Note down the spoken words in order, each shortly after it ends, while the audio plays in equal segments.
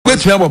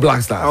Which member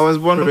Blackstars? I was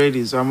born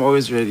ready, so I'm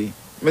always ready.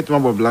 Met my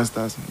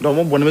Blackstars. Don't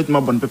want to meet my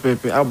bon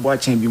pepe. I'll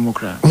watch and be more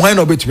cry. Why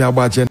not bet me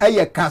about it?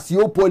 Hey,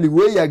 Cassiopoly,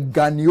 where you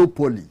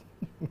Ganiopoly?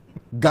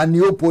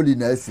 Ganiopoly,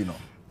 Nelsino.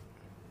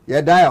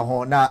 Ya die a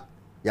hona,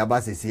 ya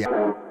basis here.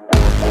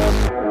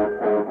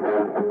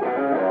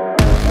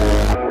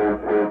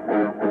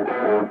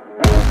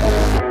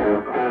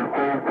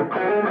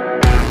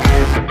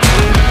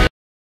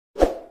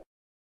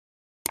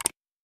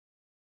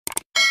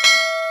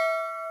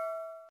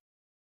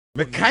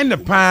 Me kind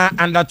of pa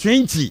under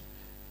 20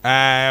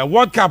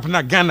 World Cup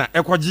na Ghana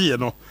ekwaji ye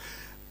no.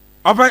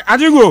 Opa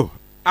Adigo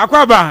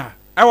akwaba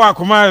ewa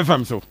akoma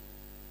FM so.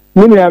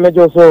 Mimi ya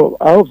mejo so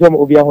I hope some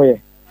obi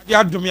ahoye. Adi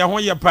adum ya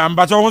hoye pa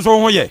mbacho ho so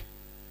hoye.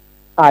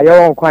 Ah ya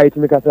won quiet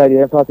mi kasa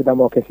dey emphasis da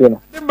mo kese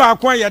no. De ba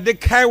kwa ye de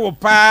kai wo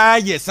pa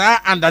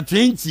yesa under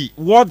 20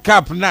 World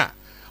Cup na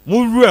mu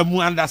wura mu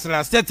under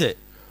sete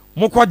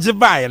mu kwaje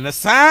bae na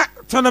sa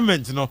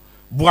tournament no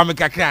bua me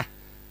kakra.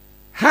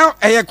 How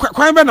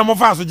kwan be na mo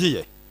fa so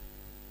giye.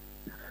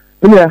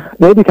 Yeah,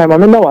 they come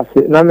na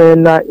wase na me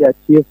na ya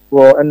chief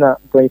for na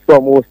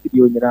 24 mo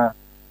studio nyina.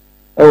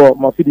 Ewo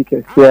ma fidi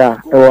kese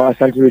a ewo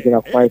Ashanti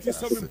regional quiet.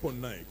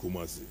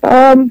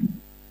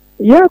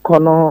 Yeah,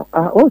 kono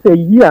also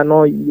year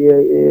no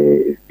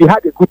we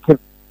had a good team.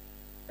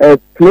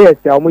 Players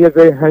are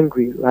very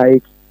hungry,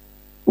 like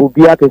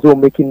Ubia is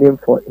making name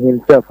for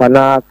himself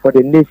and for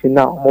the nation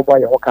now,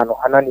 mobile Hokano,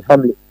 and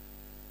family.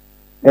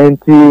 And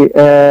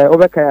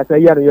Overkaya say,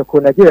 yeah, you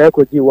could Nigeria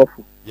Echo G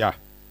Wafu. Yeah.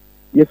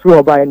 You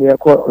threw by any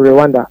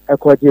Rwanda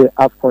Echo G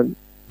AFCON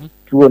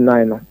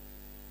 2009.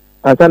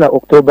 And then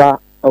October,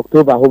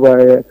 September,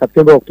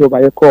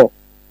 October, you call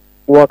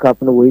World Cup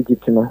no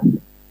Egypt.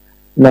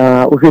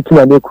 Now, if you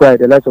tell me cry,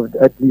 the likes of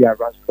Agyemang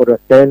Badu-On for the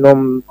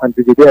Senum and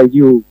the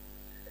you,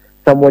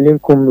 Samuel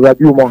Lincoln,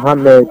 Rabiu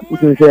Mohammed,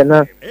 you say,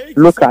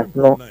 Lucas,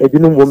 no, a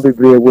didn't want to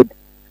be with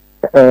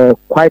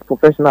quite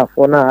professional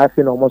for now. I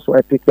feel almost so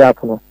epic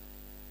up. No,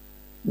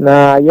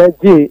 now, yeah,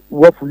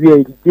 what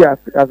we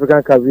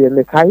African career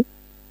make high.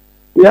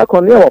 Yeah,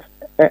 Cornell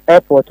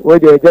airport where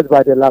they just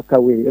by the last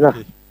away, you know.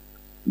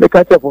 Make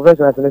a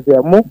professional and say,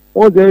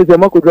 more there is a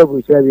Marco drive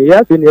which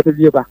yes, in the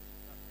year.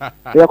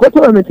 Ya ko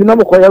to me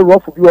tinamo ko ya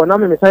rough bi o na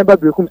me sign ba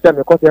brekum say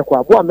me ko te ko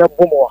abo me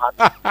bomo ha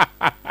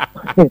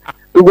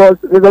because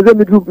there's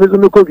me do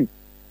me ko bi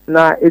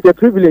na it's a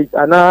privilege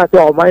and na say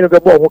o man no be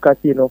bo ho ka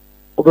si no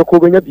o be ko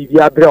benya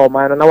bibia bre o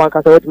man na wan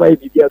ka say wetima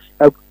bibia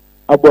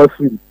abo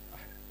free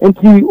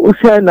enti o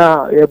share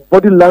na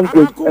body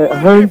language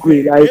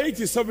hungry like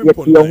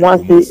you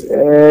want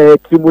say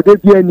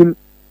timode bi anim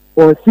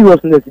on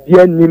seriousness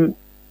bi anim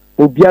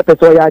obi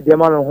apeso ya de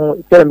man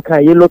ho tell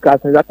kan ye local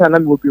as that na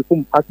me obi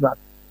kum Arsenal.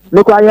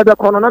 Look, I have a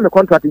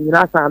contract in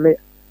Asame.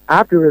 I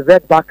have to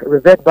revert back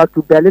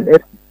to Berlin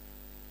FC.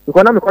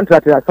 Because I'm a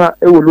contract I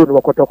will load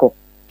Wakotoko.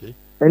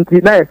 And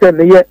now I said,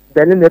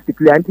 Berlin FC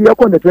play until you're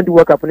on the 20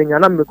 World Cup and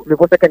I'm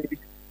the second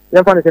division.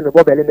 You're going to send me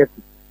Berlin FC.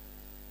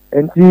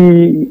 And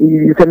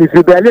you can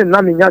if Berlin,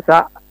 Nami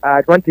Yasa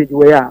advantage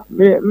where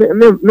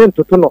men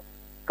to turn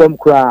from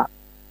Kra.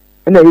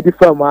 And I did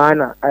for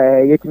Mana,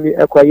 yet me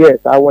acquire,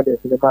 I want the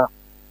cinema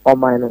on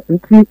mine.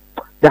 And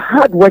the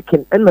hard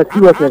working and the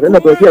seriousness and the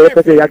budget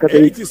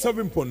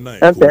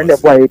 87.9 and the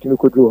boy it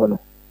could do on.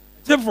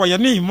 Therefore, your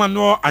name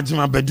Mano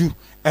Agyemang Badu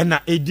and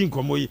a Edin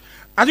Komoy.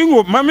 I think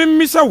what Mammy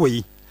miss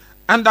away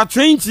under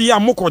 20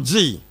 Amoko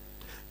G.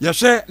 You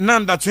share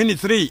under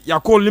 23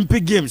 Yako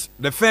Olympic Games,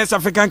 the first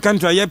African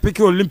country I pick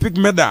Olympic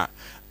medal.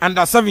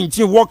 Under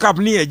 17 World Cup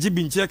near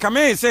Jibinche.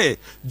 Come say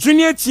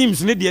junior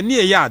teams need the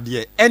near yard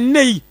and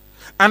nay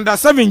under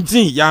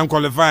 17 young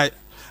qualify.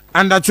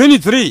 Under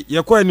 23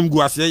 Yako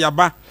Nimguasia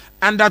Yaba.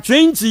 Under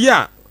 20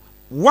 year,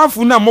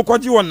 wafu na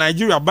mokwaji wa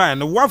Nigeria ba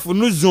na wafu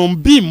no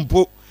zombie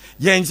mpo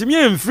yenchimi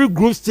en free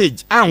group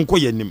stage anko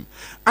yenim.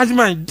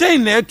 Agyemang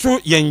den na eto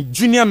yen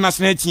junior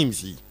national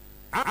teams yi.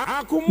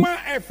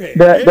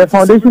 The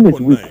foundation is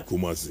weak.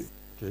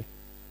 Okay.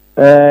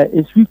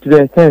 It's weak to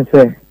the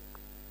sense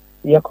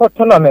you call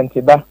tournament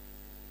ba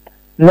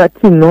na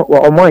team no wa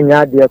omo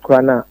anya de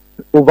kra na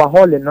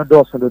overhauling no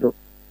do so do.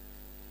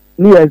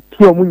 Ni e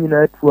pio mu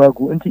nyina atu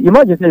agu. Nti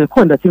imagine say you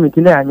call the team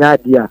na anya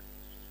de a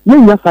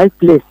you have 5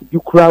 players you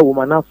cry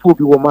woman and 4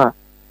 woman.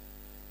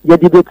 You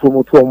did it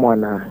promote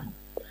one.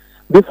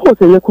 Before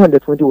say you call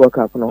the 20 World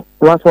Cup no.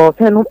 Once for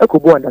 10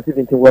 Ecobo under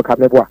 17 World Cup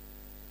never.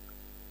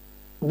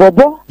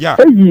 Bobo, yeah.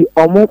 Say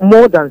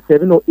more than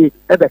 7 or 8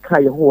 ever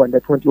cry who under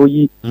 20 or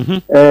ye. Once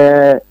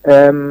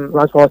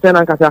for 10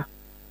 Ankasa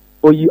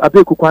or you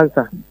Abeku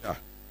Kwanza.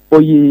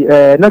 Or ye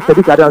not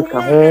Saddick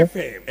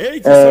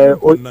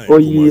or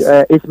ye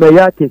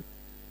Ismayati.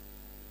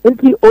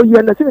 Enti oyi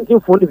na 17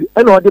 phone bi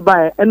na odi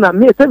buy na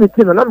me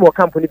 17 na me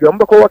company bi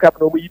ombo work up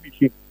no we bi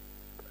shi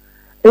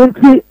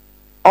enti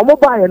omo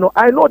buy no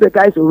I know the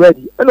guys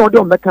already na odi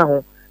omeka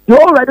ho they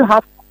already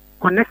have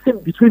connection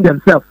between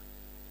themselves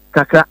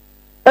kaka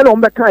na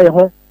omeka ye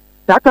ho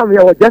that time we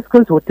were just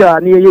going to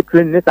hotel na ye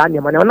train ni sa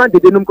nyama na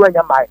de num ko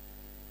nya mai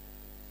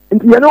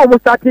enti ye no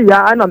almost start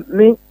ya na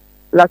me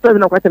last time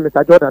na kwate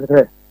Mr. Jordan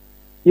here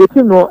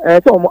you know,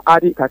 so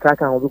Adi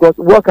Kakaka because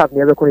World Cup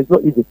never is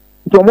not easy.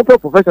 It's almost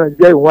professional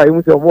there why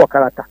you say more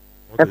character.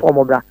 And for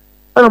Mobra.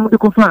 And I'm the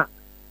confirm.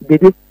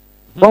 Did it?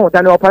 One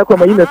than our park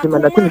my unit and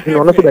the thing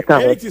on also the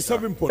town.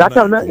 That's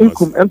our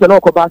income and the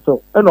local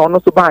battle and on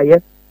also buy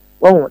it.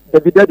 Oh, the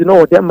video you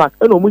know Denmark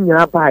and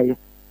Omunia buy.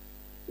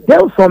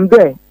 Then from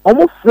there,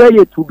 almost fly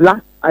to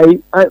black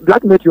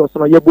meteors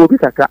on Yeboah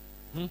Kaka.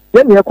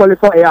 Then you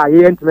qualify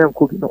a and men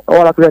could know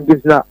all of them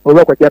gives now or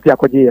work with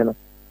Yapia.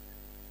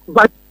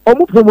 But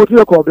almost promote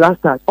your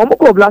Blasters,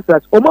 almost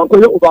Blasters, almost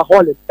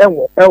overhaul it and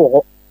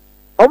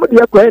almost the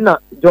Aquena,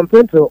 John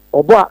Pinto,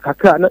 or Boa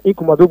Kaka, not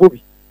Ikuma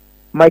Baby.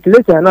 Mike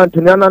Lester and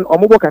Antoniana, or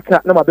Mobo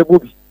Kaka, no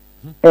Baby.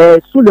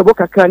 Sulebo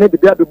Kaka, the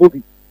baby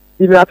booby.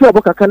 Even after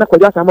Boca Kana,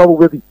 Koyasama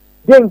baby.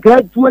 Then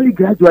gradually,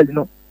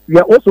 no. We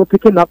are also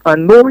picking up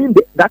and knowing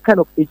that kind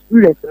of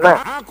experience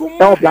now.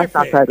 Now,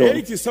 Blackstars.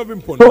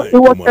 So it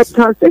was a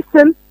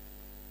transition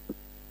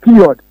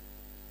period.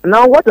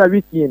 Now, what are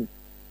we seeing?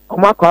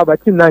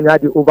 Omako team now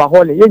the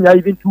overhauling. You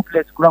even 2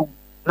 players ground.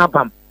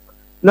 Nabam.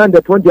 Now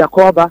the 20 are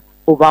cover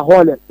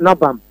overhauling.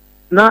 Nabam.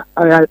 Now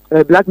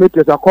black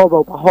meteors are cover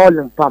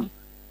overhauling. Pam.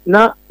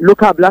 Now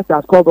local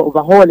blasters cover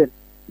overhauling.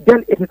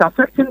 Then it is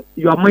affecting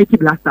your mighty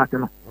blasters. You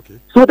know? Okay.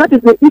 So that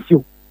is the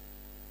issue.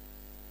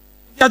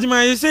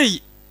 Agyemang, you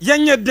say.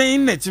 Yanya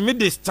den net me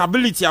the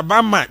stability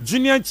abama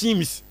junior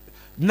teams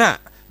na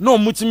no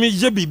mutimi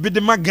yebi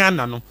bidema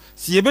Ghana no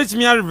si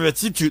ebetimi revert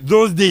to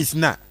those days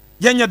na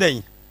yanya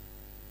den.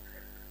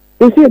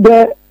 You see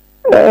the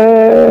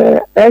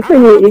I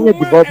say in a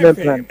development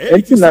plan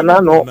enti na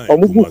no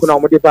omubu kuna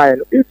omode buy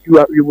no if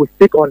you will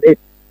stick on it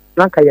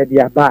nanka ya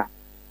dia ba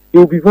it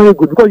will be very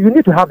good because you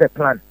need to have a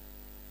plan.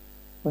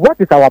 What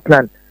is our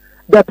plan?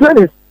 The plan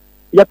is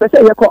ya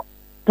pese yeko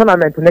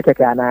tournament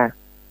nekeke ana.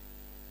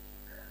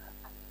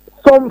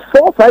 Some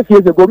 4 or 5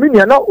 years ago, me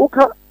now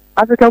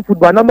African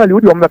football normally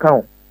would be on the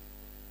count.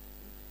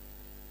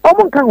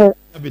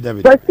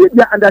 But see,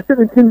 they under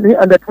 17,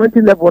 under 20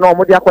 level now.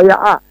 They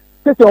acquire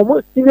just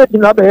almost senior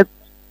team number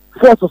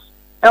forces.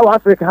 Our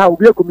Africa will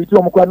be a committee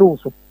on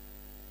Mokwanuso.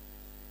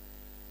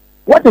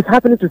 What is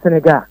happening to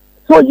Senegal?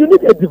 So you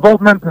need a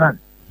development plan.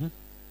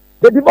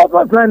 The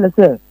development plan is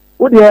saying,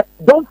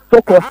 don't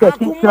focus on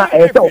things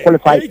as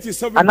qualified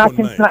and not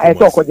things as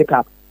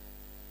qualified.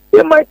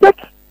 It might take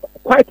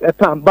quite a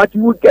time, but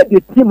you will get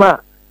the team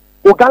or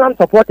gallant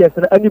supporters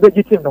and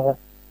anybody team no.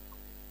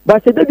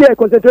 But today they are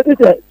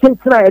concentrated team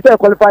tonight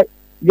qualify.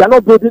 You are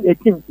not building a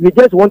team, you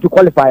just want to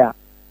qualify.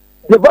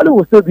 The value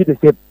will still be the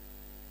same.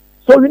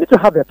 So we need to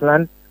have a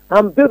plan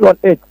and build on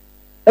it.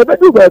 Ever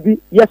do baby,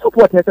 your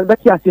supporters and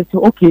better say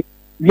okay,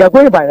 we are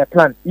going by a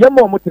plan. You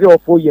more 3 or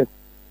 4 years.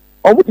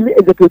 Or we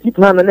execute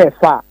plan and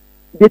far.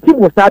 The team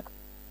will start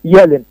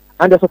yelling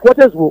and the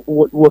supporters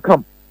will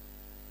come.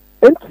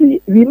 And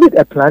see, we need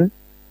a plan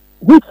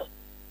which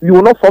we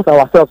will not force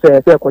ourselves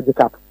to the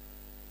cap.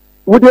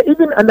 Would they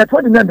even under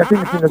 29 the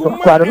thing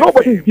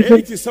nobody is giving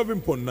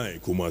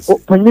 87.9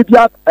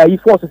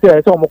 force to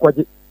say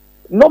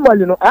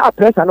normally no I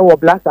press and no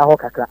blast our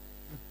kakra.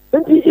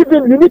 And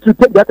even you need to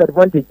take that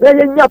advantage.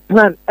 Your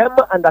plan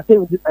Emma under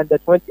 17 under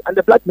 20 and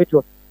the black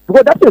metro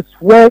because that is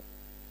where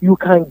you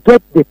can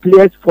get the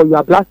players for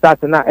your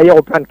blasters and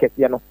your plan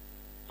know.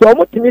 So I'm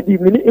not the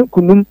mini in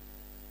kunum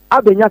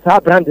abenya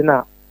brand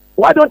now.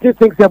 Why don't you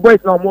think the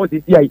boys now more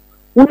this year?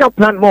 We have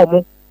plan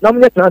more. Now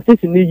we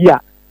transition this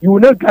year. You will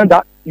not get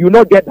that. You will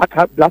not get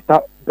that blaster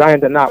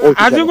brand now.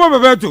 I think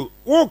we're to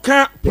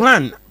okay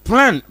plan.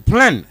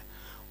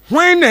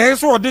 When they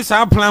saw this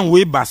plan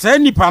way back,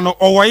 any panel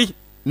away,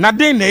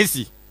 nothing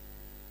easy.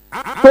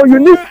 So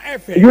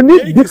you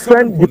need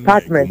different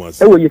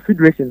departments. Your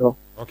federation, no?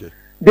 Okay.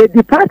 The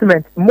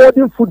department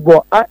modern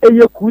football,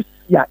 your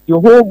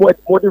whole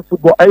modern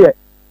football,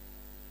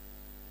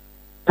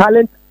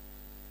 talent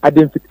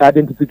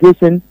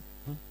identification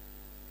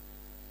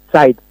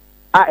side.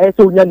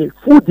 So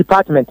full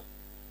department.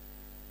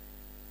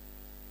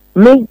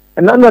 Me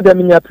and none of them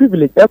in your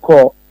privilege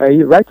echo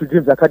a Right to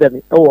Dreams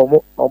Academy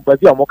or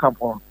Baby or more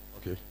campaign.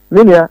 Okay.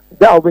 Mania,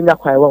 that will be not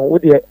quite one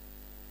with the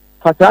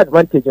facade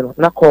advantage,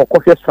 not call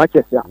coffee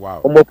structures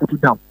or more put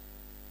it down.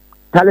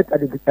 Talent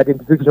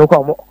identification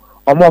or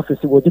more office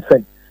was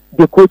different.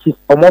 The coaches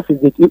or more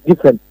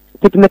different.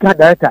 Technical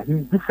director,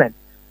 he's different.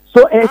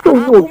 So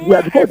so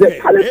because the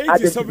talent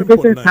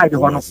identification side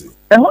of one.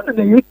 And one of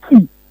the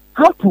key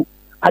how to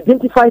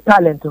identify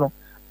talent,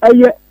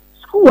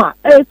 school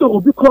so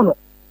will be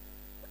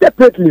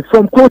separately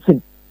from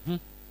coaching.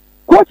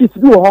 Coaches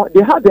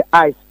they have the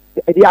eyes,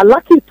 they are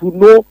lucky to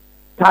know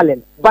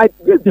talent, but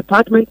this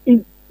department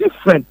is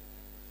different.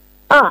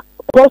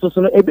 Courses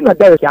even a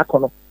Derek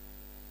Yakono.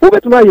 Who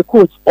bet my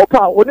coach,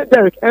 Opa, only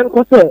Derek and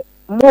Cose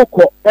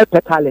Moko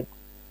talent.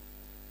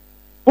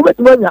 Who bet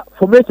my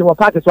formation or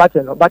parties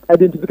watching, but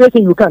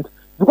identification you can't.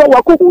 Because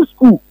Wakuku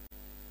school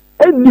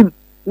and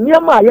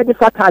near my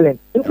talent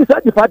into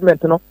that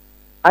department,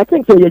 I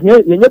think you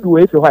need to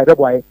wait for why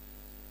boy.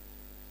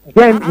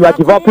 Then you are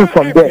developing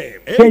from there.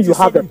 Then you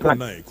have a plan.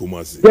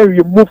 Then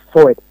you move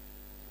forward.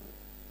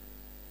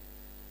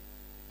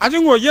 I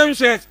think what you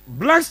said,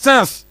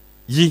 Blackstars,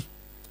 ye.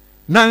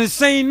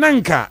 Nansay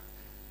Nanka.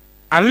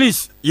 At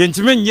least,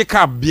 Yentimen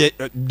Yeka,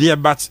 dear,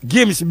 but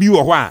games be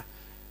a while.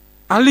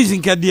 At least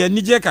in Kadia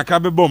Nijeka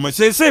Kabe Bomber.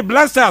 Say,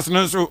 Blackstars,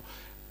 no so.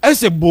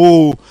 As a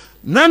bow.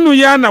 Nanu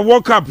yana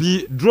walk up,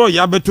 ye draw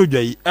Yabeto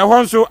Jay. I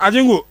want so, I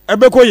think,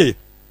 Ebekoye.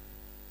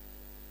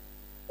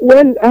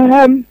 Well,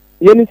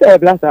 you say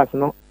Blackstars,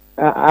 no.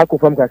 I come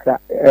from Kaka.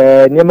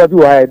 Never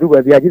do I do,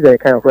 but we are just a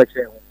kind of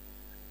question.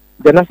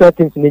 The national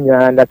teams in India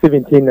under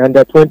 17,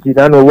 under 20,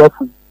 I know what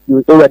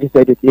you already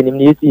said it in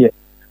this year.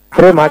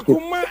 3 matches,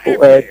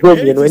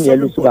 when you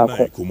lose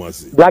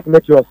Black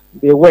Meteors,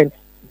 they went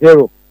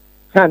 0.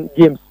 10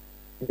 games,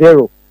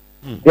 0.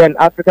 Then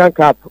African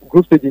Cup,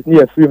 group stage is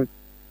near film.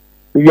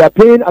 We are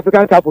playing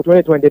African Cup for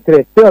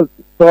 2023. Still,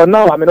 so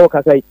now I'm in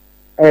Okasai.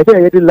 I think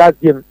I did last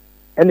game,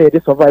 and they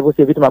did survival,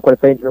 save it to my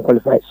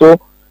qualify. So,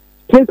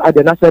 things at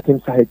the national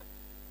team side,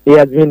 it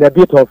has been a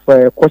bit of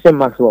question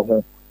marks for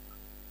home.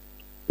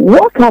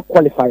 World Cup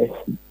qualifiers,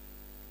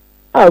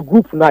 a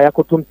group na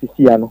yakotum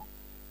Sisiano.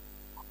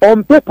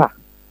 On paper,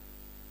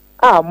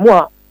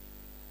 more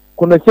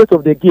connoisseurs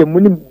of the game,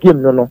 winning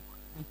game, no,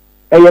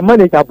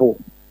 manageable.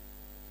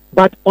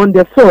 But on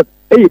the field,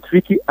 it's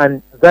tricky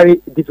and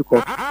very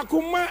difficult.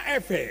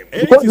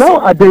 Because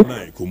nowadays,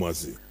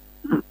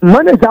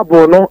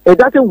 manageable, no, it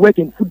doesn't work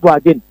in football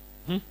again.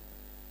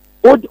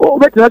 But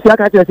not like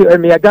I say,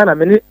 me Ghana,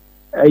 many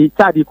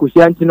Saddick,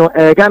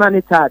 Kushantino, Ghana,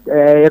 ni Tad,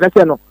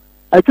 Reseno.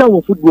 I can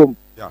with football.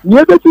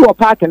 Near to a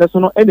park and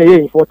so any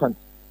important.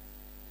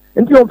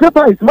 And on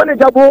paper is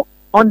manageable,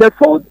 on the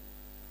field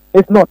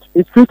it's not.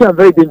 It's tricky and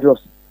very dangerous.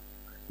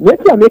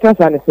 Let's make us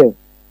understand.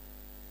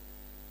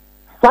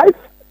 5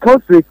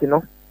 countries,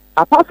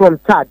 apart from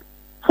Chad,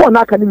 4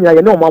 academia,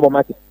 you know more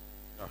about it.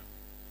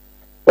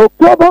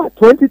 October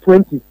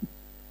 2020,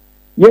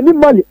 Yeni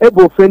Mali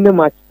able friendly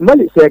match,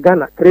 Mali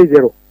Ghana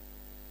 3-0.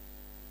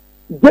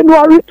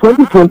 January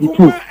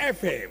 2022,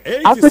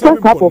 African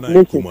Cup of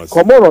Nations,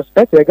 Comoros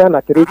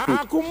Ghana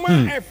 3-2.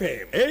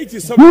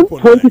 June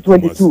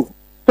 2022,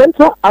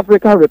 Central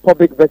African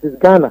Republic versus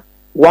Ghana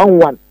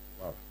 1-1.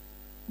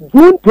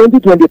 June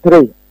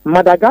 2023,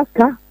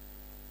 Madagascar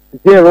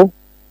 0,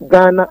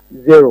 Ghana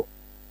 0.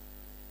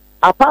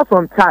 Apart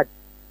from Chad,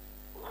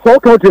 4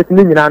 countries in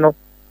Minano,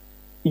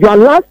 your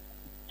last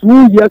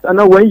 2 years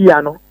and 1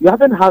 year, you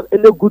haven't had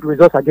any good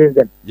results against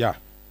them. Yeah.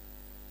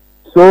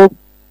 So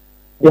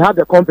they have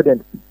the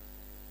confidence.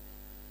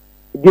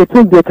 They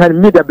think they can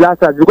meet the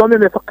Blasters. You got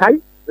me for Kai,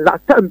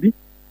 last time be,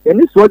 and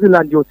this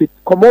Swaziland, you see,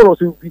 Comoros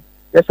will be,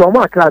 there's one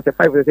more class, the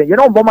 5%. You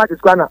know, Bomber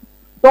is Ghana.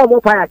 No more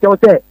fire, I can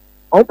say,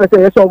 I want to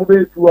say, yes, I will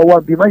be to a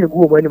 1 be my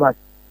go any match.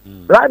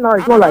 Right now,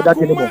 it's not like that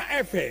anymore.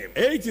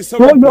 So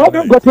you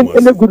haven't gotten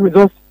any good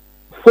results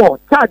for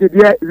Chad.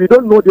 We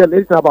don't know the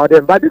latest about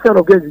them, but this kind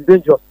of game is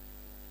dangerous.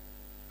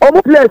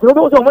 Almost players,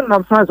 also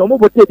in France,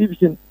 almost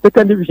division,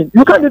 2nd division.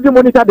 You can't even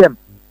monitor them.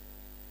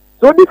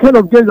 So these kind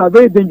of games are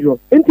very dangerous.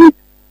 It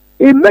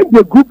makes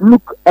the group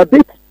look a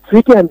bit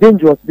tricky and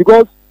dangerous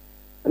because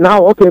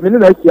now, okay,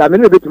 I'm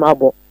a bit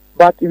marble,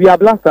 but we are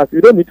Blasters.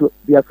 We don't need to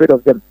be afraid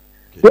of them.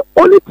 Okay. The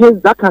only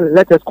things that can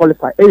let us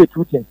qualify are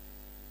 2 things.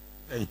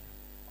 Hey.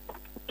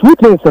 2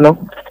 things,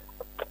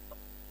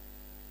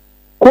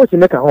 Coach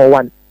make a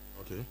one.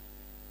 Okay.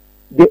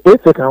 The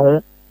AFC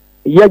can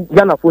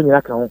Ghana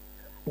phone can.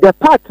 The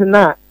part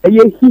now a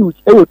huge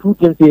 2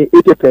 things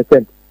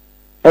 80%.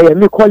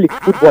 Me call it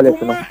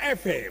footballers,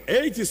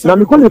 Now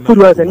me call it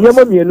footballers and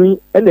Yeboah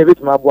and every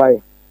my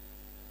boy.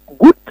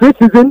 Good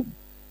preseason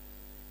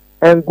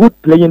and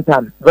good playing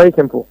time. Very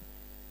simple.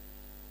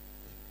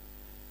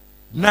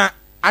 Now,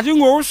 I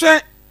think we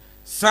say,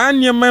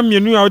 Sanya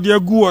Mammy out there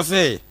go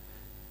say,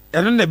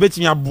 and then the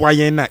betting your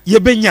boy na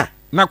Yebenya.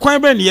 Now, quite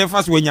many years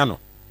fast when you know.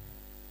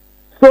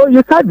 So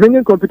you start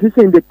bringing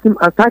competition in the team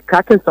and start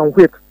cracking some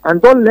whip,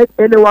 and don't let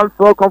anyone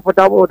feel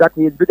comfortable that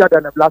he is bigger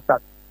than the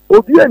Blasters.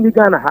 Obia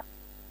Nigana.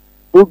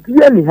 He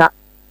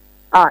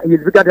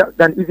is bigger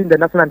than even the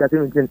national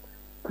team.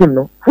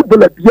 No,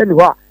 footballer he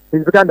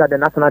is bigger than the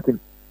national team.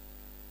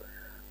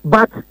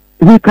 But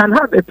he can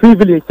have a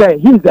privilege. Say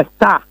he is the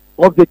star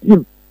of the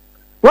team.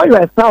 When you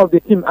are a star of the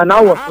team and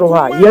I was so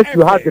high, yes,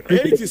 you have the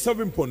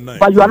privilege,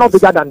 but you are not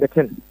bigger than the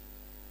team.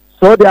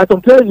 So there are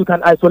some players you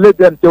can isolate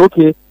them. Say,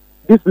 okay,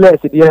 this player,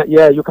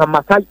 yeah, you can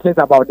massage things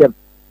about them.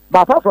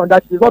 But apart from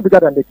that, he's not bigger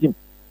than the team.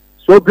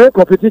 So great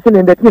competition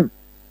in the team.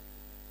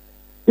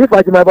 If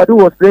Agyemang Badu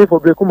was playing for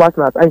Brekum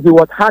Arsenal and he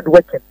was hard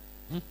working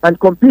and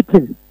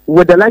competing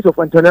with the likes of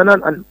Antonio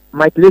and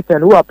Mike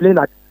Layton who are playing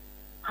at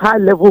high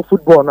level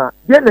football now,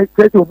 then the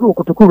place will be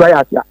Kutuku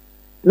right here.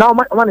 Now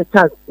man a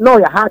chance. No,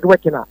 you're hard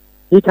working now.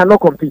 He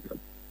cannot compete.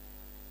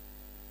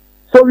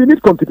 So we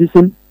need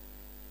competition.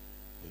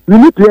 We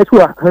need players who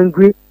are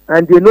hungry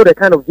and they know the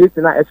kind of games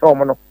in our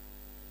SR.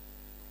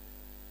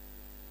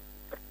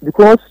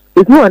 Because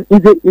it's not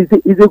an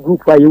easy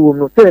group for you.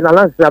 No, say an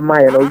alliance that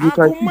mine or you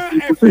can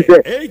see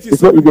there.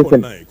 It's not easy.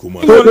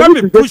 So let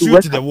me push you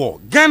to the wall.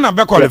 Ghana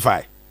be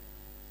qualify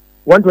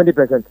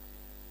 120%,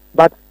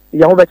 but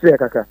you are better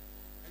kaka.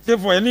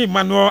 for any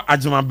manual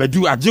Agyemang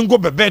Badu Agyingo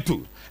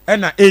Bebeto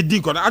and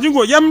AD Kona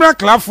Agyingo Yemra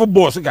club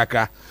football so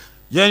kakra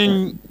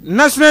yen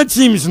national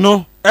teams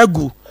no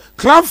egu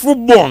club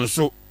football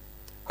so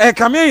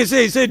come here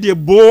say the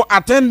ball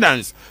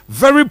attendance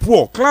very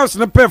poor clubs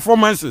no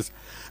performances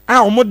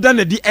omo done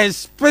the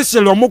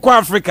especially omo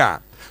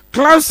Africa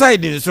club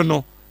side so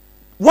no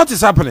what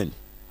is happening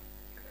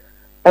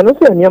and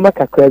also nyama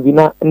kakra bi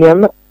na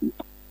nyama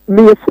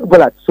me a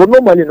footballer, so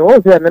normally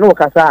no say me no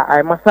kasa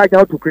I massage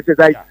how to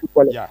criticize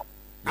football. Yeah.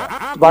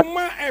 But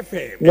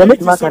you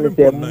make my can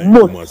say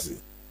most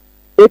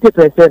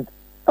 80%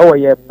 our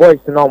yeah boys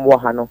no more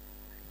hano.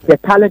 The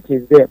talent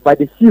is there, but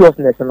the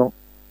seriousness no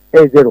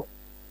is zero.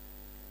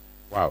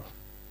 Wow.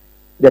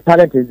 The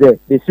talent is there,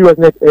 the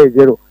seriousness is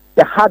zero.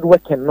 The hard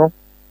work no,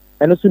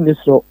 and also this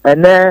so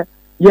and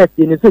yes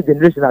in this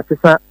generation at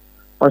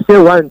on say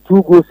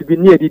 1-2 goals be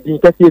near the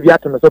kasi bi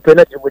Attamah so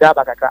penalty without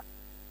bakaka.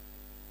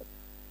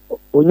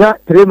 Onya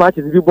 3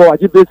 matches Yeboah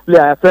aji best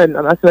player a friend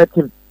and national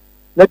team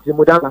let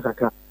him down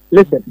Africa.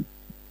 Listen,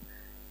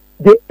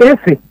 the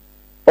AFC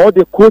or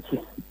the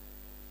coaches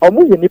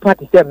omu ye nipa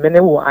to say many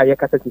who are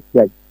kasa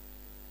TCI.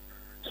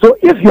 So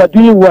if you are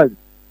doing well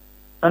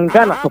and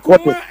Ghana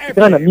supported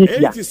Ghana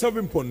media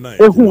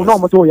who no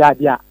matter ya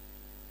dia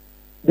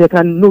they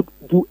cannot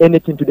do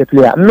anything to the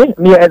player.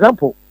 Me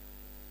example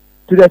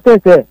to the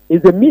sense say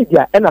is the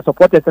media and a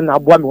supporters and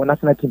aboa me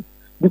national team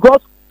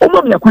because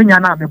omo me akwanya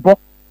na me bo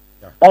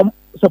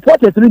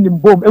supporters in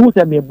boom ehu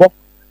say me bo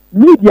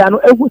media no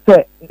ehu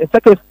say the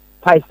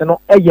sacrifice no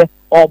eye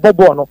or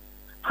bobo no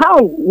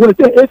how will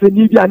say if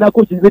media na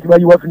coach is where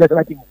you want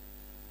national team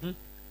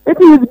it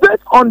is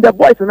based on the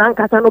boys and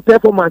ankasa no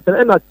performance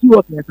and a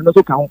seriousness no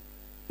so count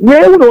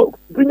yeah you know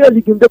Premier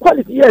League the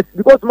quality yes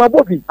because my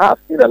body I've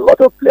seen a lot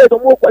of players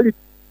of more quality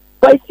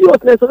by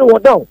seriousness no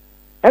down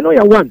I know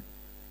you one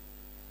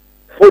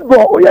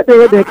football oh yeah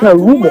they can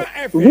rumor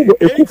a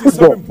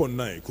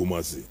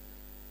football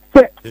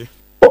say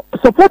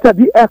supporter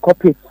be air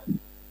copy.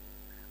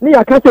 Ni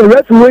akase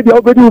referee dey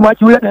obedi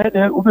match we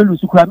na obelu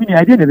sukura mi ni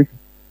idea na be.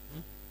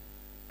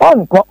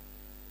 Onko.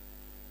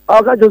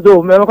 Oga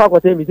jozo me ko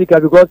say music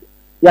because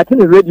ya tin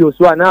radio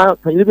so na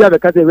can you be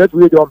akase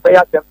referee dey on pay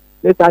them.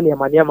 Let's say na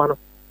no.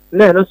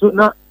 Na so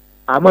na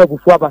ama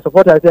bufu aba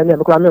supporter say na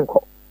me ko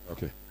nko.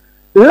 Okay.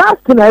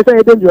 Last thing I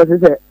say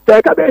dangerous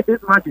say ka be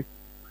 6 matches.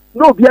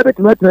 No be able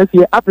to make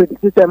me after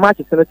the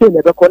matches na say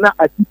na be ko na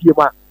atipie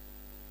ma.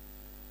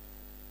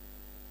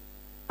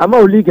 Ama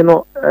league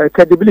no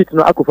credibility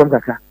no ako from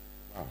kaka.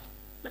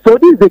 So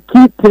this is the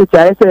key thing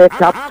I say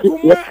cap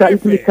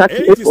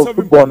of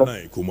football no.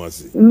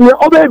 Ni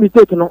obe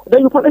mistake no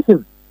then you punish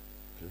him.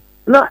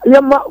 Na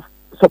yama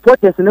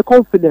supporters and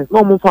confidence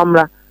no mo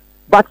famra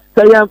but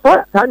say yam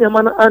for tanya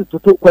man and to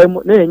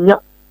kwemu na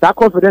nya that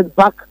confidence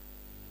back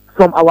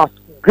from our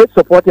great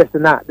supporters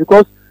now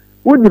because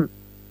unim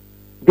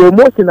the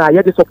emotion I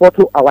the support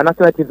to our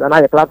national teams and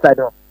our club side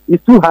no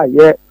is too high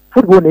yeah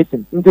football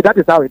nation. That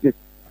is how it is.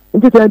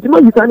 Into the Antima,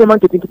 you can't man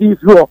getting to you.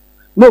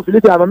 No,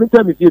 Philip, I'm a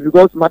time with you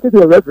because Matisse is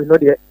a referee, no,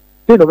 dear.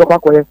 Say no,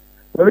 Bakway.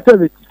 Let me tell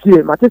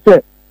you,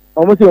 Matisse,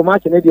 almost your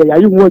match and idea,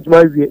 you won't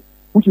my way,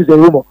 which is a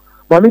rumor.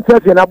 Mammy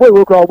tells you, and a boy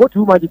will call, what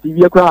 2 matches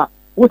TV crowd,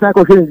 what I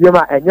call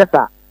Yema, and yes,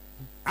 sir.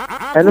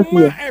 And let's see,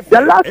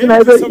 the last thing I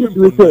ever used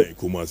to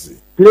say,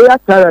 player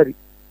salary,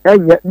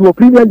 and yet no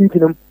Premier League in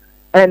them,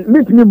 and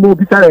make me more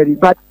salary,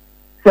 but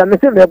Sam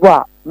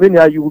Yeboah, many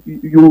are you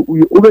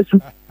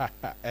overshoot.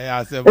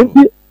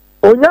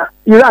 Onya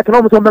Iraq no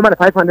almost remember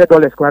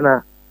 $500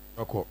 kwana.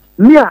 Okay.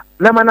 Nia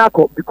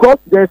namanako because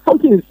there is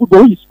something in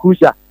football which is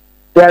crucial.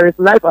 There is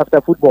life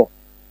after football.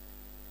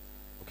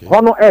 Okay.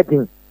 Hono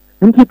adding.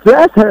 Inti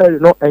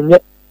players no enye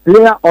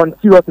player on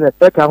seriousness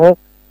eka ho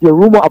the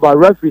rumor about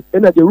referees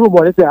and the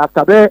rumor they say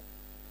after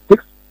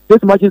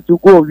 6 matches to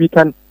go we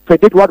can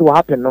predict what will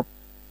happen no.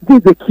 This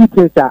is the key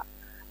thing that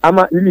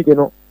ama really you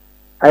know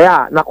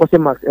aya na kose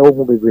max e wo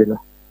hu bebre no.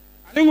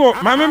 Ningo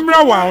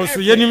mamembra wa so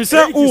yenim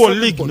say o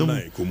league no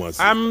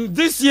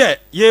this year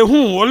ye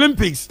hu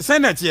Olympics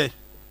senate ye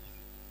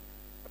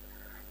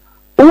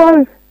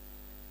well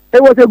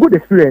it was a good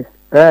experience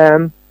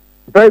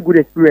very good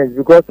experience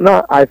because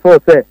now I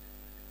thought say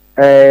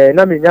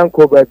na me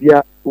nyanko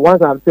babia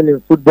once I'm still in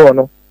football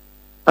no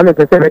I'm a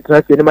person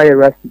transfer in my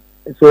rusty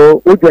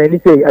so o join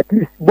say at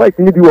least boys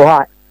need be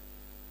high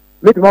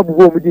make my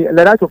go with the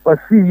rest of us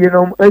free you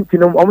know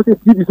almost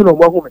TV so no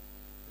more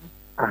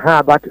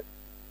aha but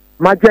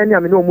my journey, I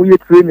mean, no more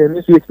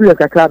training, so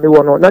experience I me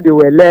one. Now they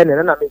were learning,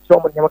 and I mean,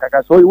 so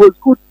it was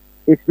good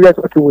experience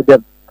working with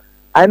them.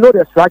 I know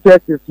the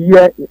structures is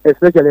here,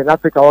 especially in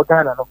Africa or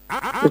Ghana. No,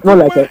 it's not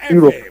like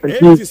Europe.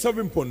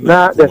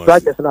 Now the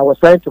structures, and I was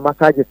trying to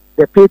massage it,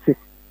 the paces,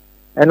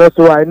 and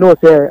also I know,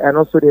 and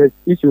also there's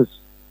issues.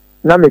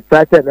 Now I'm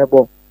excited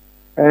about.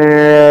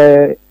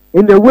 In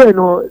the way,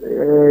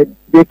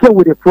 they came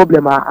with a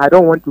problem. I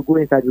don't want to go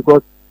inside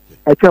because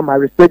I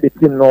respect the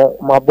team. No,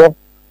 my boss.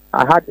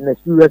 I had an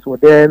experience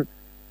with them.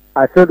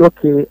 I felt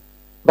okay.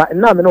 But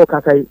now I know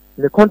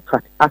the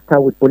contract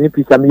after with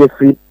Olympics, I'm a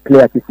free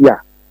player this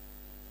year.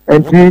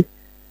 And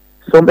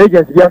some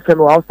agents be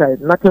from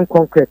outside, nothing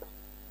concrete.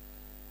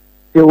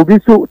 They will be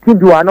so team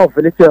do an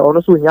offer, let's say, or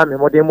also Yam,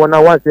 more than 1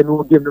 hour, then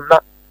we'll give them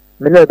not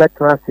many that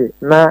classy.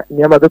 Now,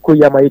 Yamako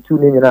Yama 2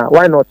 million.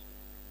 Why not?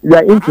 We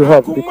are into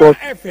help because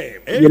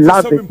you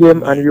love the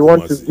game and you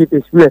want to give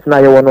experience now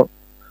you want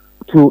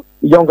to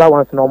younger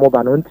ones no more.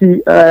 But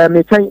until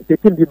me trying to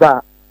team the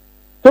bar.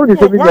 So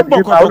this is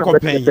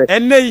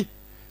and they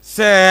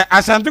say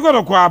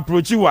Asanteko ko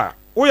approach you are.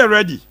 We are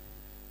ready.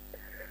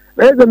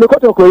 There's a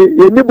Mekotoko,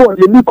 you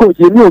new coach,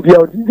 you new be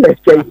on this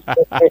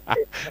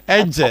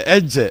Edge.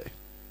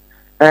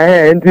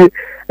 And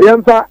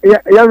young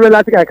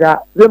relative,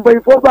 then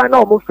before by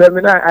now, most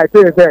feminine, I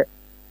say,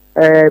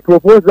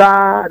 proposal,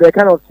 the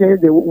kind of change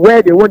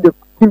where they want the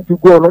team to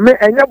go. No man,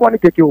 and nobody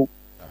take you.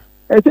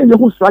 I say you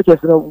who structures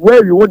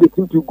where you want the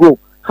team to go.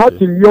 How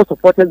to lure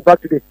supporters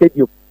back to the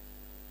stadium.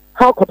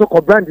 How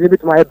Kotoko brand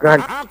limit my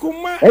brand.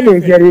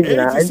 And hearing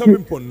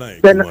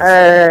then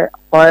I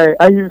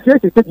feel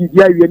to say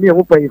you need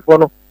to pay for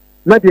no.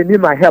 Not they need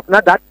my help.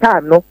 Not that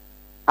time, no.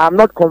 I'm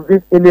not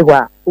convinced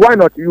anywhere. Why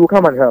not you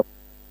come and help?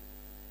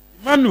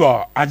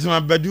 Manuel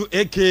Agyemang Badu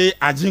aka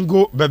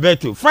Ajingo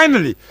Bebeto.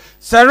 Finally,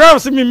 Sarah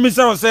me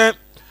Mr. say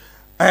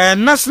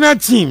national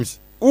teams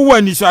who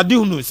when you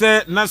adi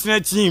say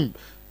national team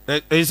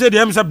they say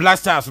them say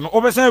Blackstars no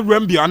obese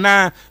Rembi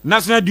on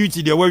national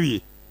duty they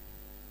we.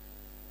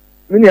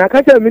 I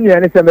can't tell me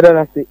any say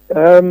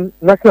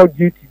national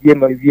duty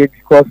game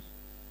because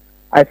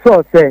I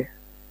saw say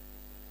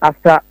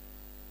after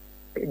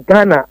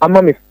Ghana I'm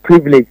a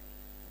privilege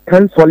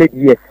 10 solid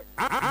years.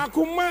 5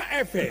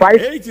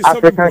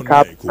 African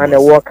Cup and a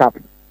World Cup.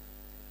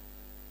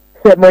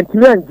 So when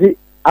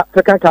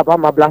African Cup,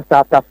 I'm a blaster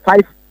after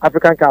 5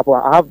 African Cup.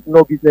 I have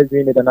no business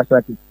doing the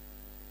national team.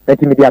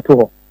 Let me be at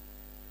home.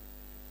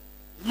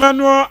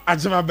 Manuel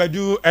Agyemang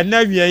Badu and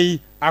Larweh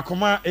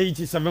Akoma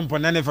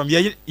 87.9 from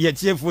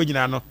Yetie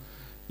Fujinano.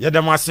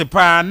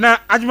 Yedamasepa na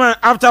Agyemang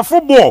after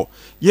football.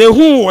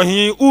 Yehu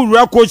he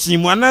ura coaching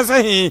wanasa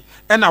he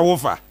and a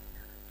wofa.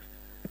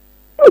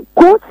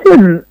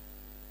 Coaching.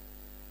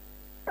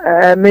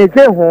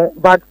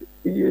 But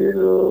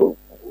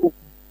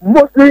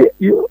mostly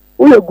you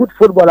a good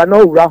footballer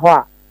no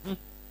Rahua.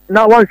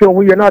 Now one show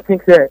we not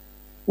think say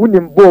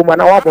winning boom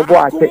and our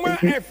boy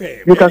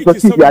you can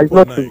succeed there is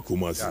not true.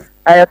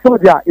 I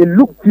thought that it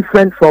looked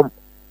different from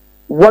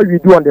what we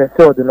do on the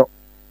field, you know.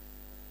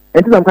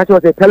 And I'm catching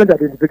was a talent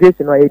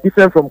identification or a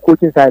different from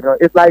coaching side. You know?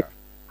 It's like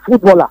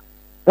footballer.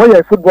 When you're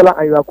a footballer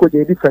and you are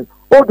coaching, different.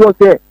 Although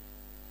say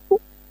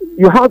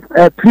you have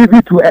a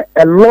preview to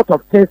a lot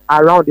of things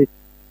around it.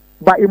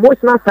 But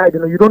emotional side, you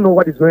know, you don't know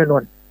what is going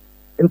on.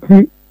 And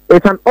see,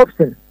 it's an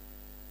option.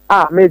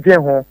 May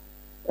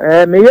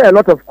a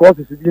lot of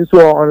courses being so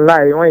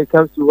online when it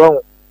comes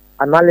to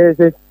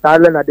analysis,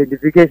 talent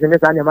identification,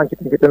 it's an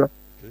marketing.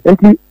 And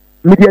see,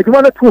 media you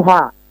want to too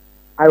hard.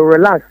 I will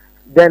relax,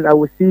 then I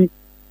will see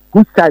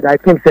which side I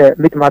think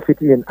make my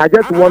fit in. I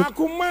just want to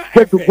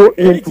go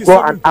in to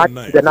go and add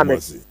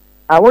dynamics.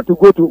 I want to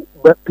go to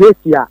the place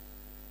here.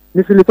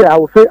 I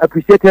will feel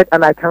appreciated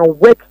and I can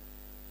work.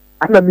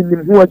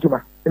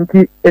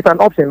 It's an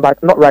option,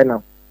 but not right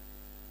now.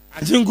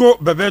 Ajingo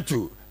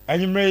Bebeto,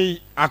 and you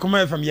may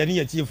Akoma from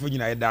Yania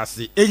Tifuna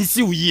Dasi,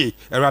 ACU,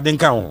 a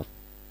Radinka.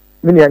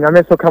 Many and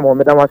I so come on,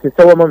 Madame, I say,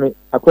 so, Mammy,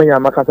 Akoya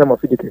Macasam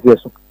of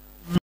Fidic.